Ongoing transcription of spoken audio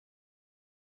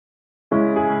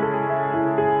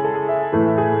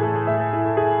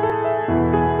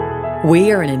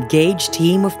We are an engaged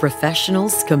team of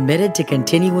professionals committed to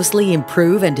continuously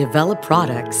improve and develop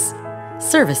products,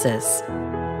 services,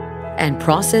 and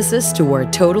processes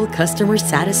toward total customer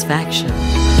satisfaction.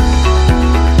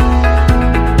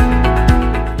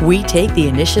 We take the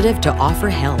initiative to offer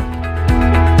help.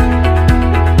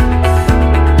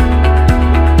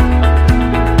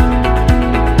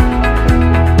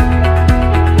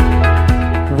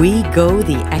 We go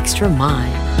the extra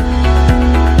mile.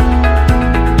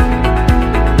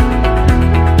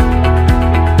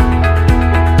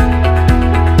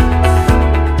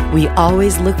 We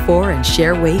always look for and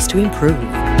share ways to improve.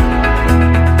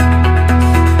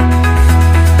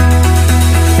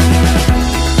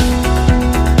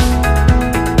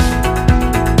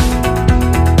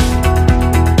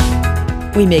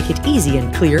 We make it easy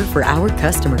and clear for our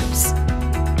customers,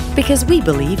 because we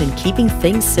believe in keeping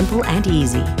things simple and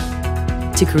easy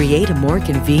to create a more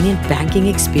convenient banking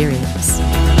experience.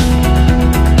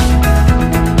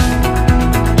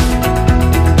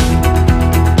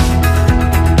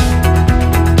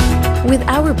 With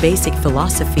our basic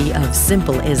philosophy of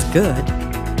simple is good,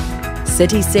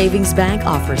 Citi Savings Bank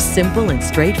offers simple and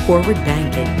straightforward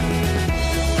banking,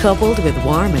 coupled with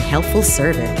warm and helpful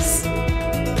service.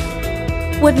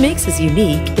 What makes us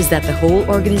unique is that the whole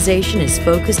organization is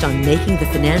focused on making the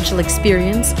financial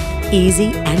experience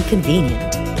easy and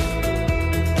convenient,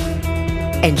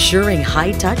 ensuring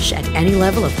high touch at any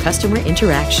level of customer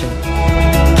interaction.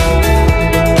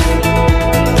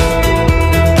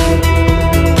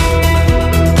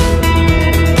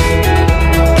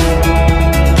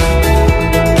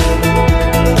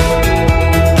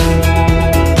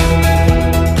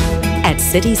 At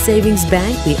Citi Savings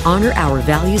Bank, we honor our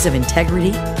values of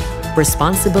integrity,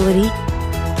 responsibility,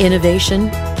 innovation,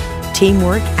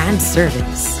 teamwork, and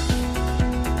service.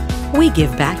 We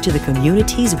give back to the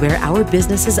communities where our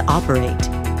businesses operate,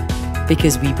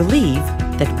 because we believe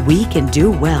that we can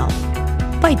do well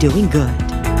by doing good.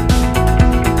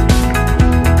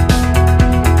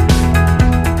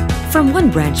 From one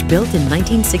branch built in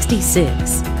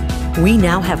 1966, we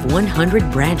now have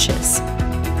 100 branches,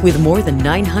 with more than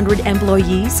 900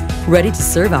 employees ready to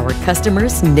serve our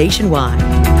customers nationwide.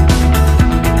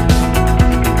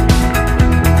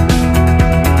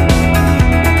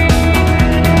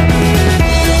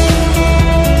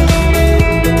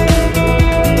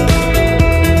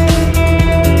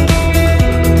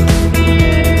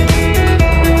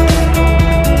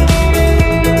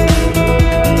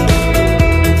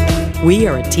 We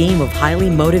are a team of highly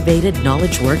motivated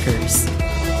knowledge workers,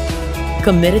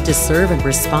 committed to serve and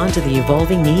respond to the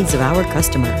evolving needs of our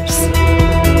customers.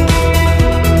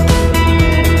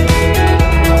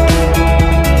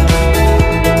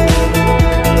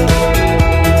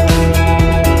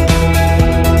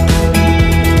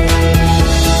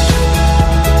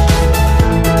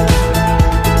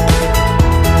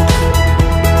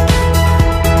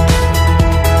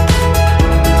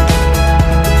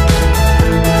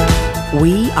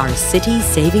 We are Citi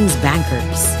Savings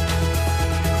Bankers.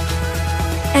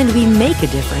 And we make a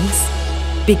difference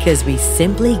because we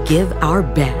simply give our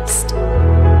best.